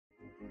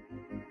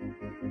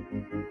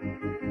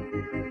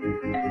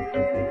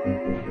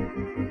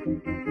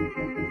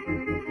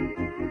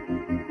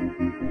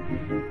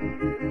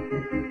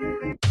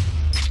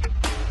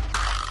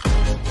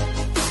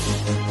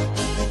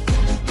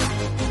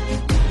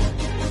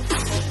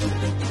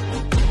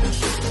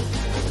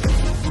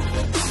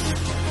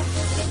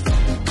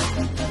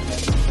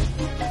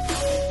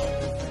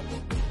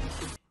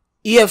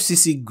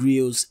EFCC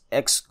grills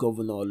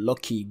ex-governor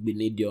Lucky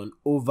Igbinedion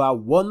over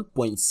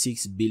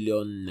 1.6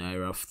 billion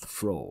naira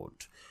fraud.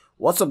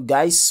 What's up,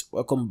 guys?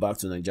 Welcome back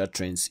to Naija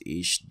Trends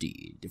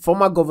HD. The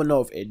former governor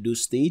of Edo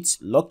State,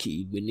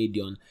 Lucky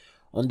Igbinedion,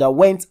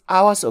 underwent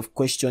hours of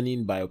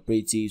questioning by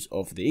operatives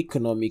of the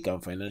Economic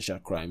and Financial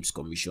Crimes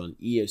Commission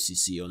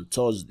 (EFCC) on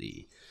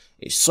Thursday.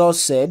 A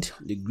source said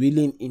the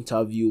grilling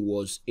interview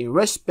was in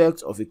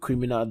respect of a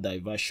criminal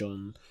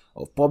diversion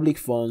of public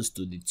funds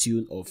to the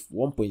tune of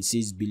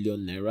 1.6 billion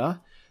naira.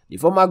 The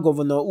former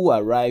governor, who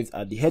arrived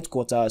at the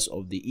headquarters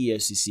of the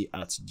EFCC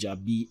at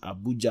Jabi,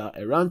 Abuja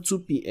around 2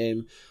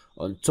 p.m.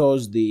 on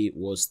Thursday,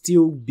 was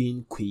still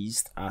being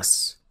quizzed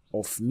as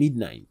of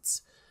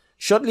midnight.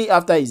 Shortly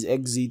after his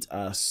exit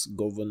as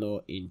governor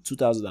in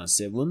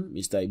 2007,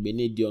 Mr.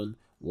 Igbinedion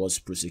was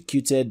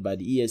prosecuted by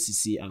the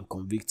EFCC and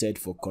convicted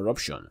for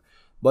corruption.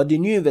 But the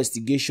new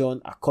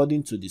investigation,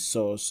 according to the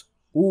source,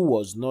 who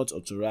was not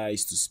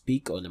authorized to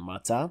speak on the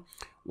matter,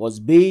 was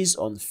based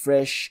on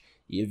fresh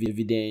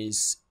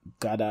evidence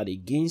gathered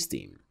against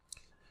him.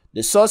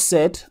 The source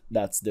said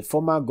that the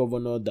former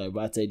governor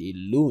diverted a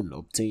loan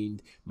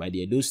obtained by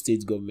the Edo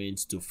State government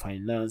to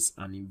finance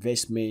an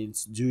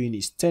investment during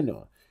his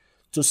tenure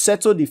to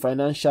settle the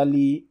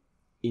financially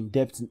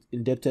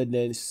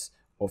indebtedness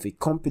of a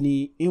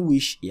company in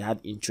which he had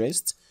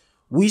interest.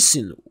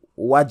 Wilson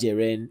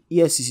Wajeren,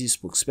 EFCC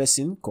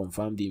spokesperson,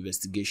 confirmed the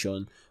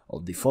investigation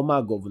of the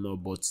former governor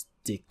but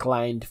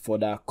declined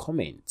further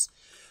comment.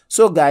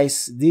 So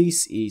guys,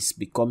 this is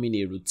becoming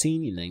a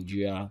routine in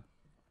Nigeria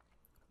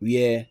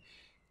where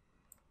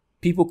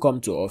people come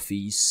to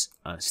office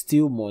and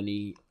steal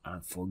money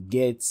and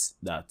forget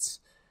that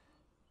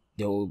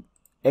they will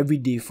every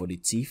day for the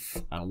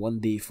thief and one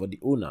day for the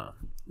owner.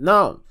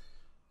 Now,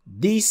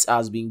 this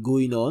has been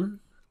going on,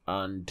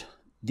 and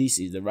this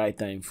is the right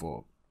time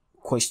for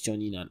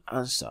questioning and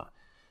answer.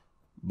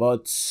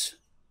 But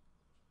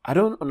I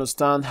don't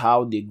understand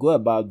how they go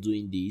about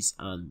doing this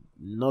and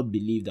not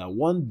believe that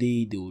one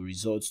day they will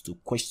resort to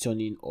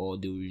questioning, or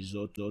they will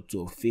resort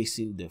to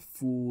facing the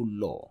full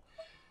law.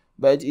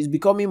 But it's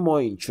becoming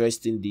more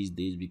interesting these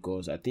days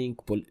because I think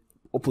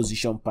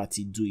opposition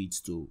party do it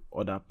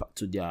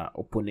to their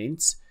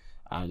opponents,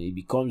 and it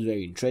becomes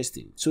very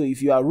interesting. So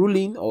if you are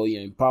ruling or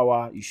you're in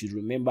power, you should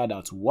remember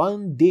that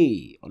one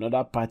day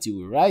another party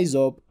will rise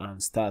up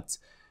and start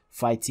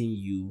fighting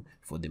you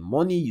for the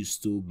money you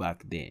stole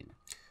back then.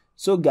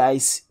 So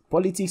guys,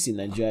 politics in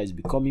Nigeria is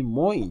becoming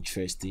more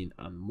interesting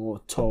and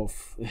more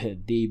tough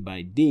day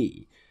by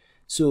day.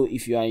 So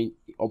if you are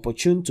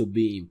opportune to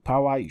be in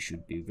power, you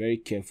should be very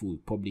careful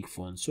with public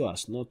funds so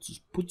as not to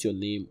put your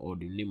name or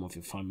the name of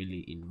your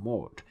family in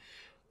mud.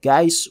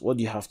 Guys, what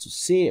do you have to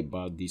say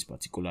about this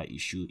particular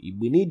issue?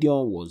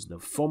 Igbinedion was the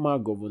former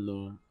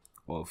governor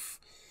of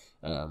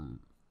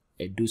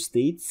Edo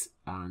State,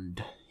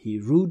 and he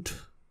ruled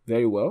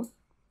very well.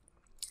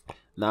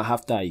 Now,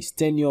 after his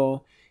tenure,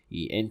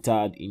 he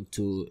entered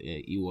into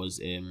he was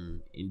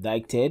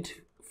indicted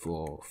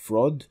for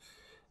fraud.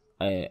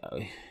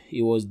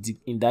 He was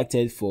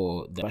indicted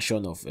for the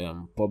diversion of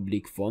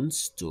public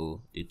funds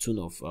to the tune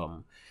of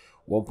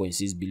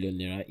 1.6 billion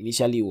naira.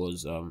 Initially, he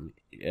was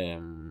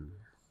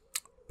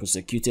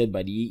prosecuted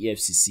by the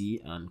EFCC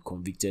and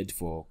convicted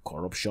for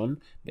corruption,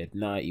 but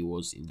now he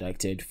was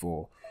indicted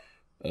for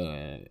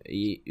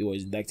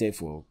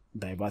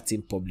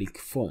diverting public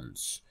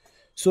funds.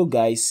 So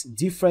guys,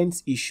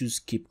 different issues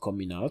keep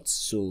coming out,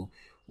 so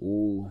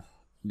we'll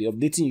be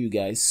updating you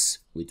guys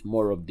with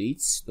more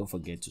updates. Don't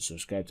forget to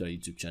subscribe to our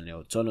YouTube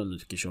channel, turn on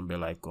notification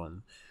bell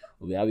icon.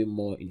 We'll be having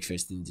more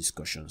interesting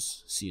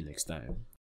discussions. See you next time.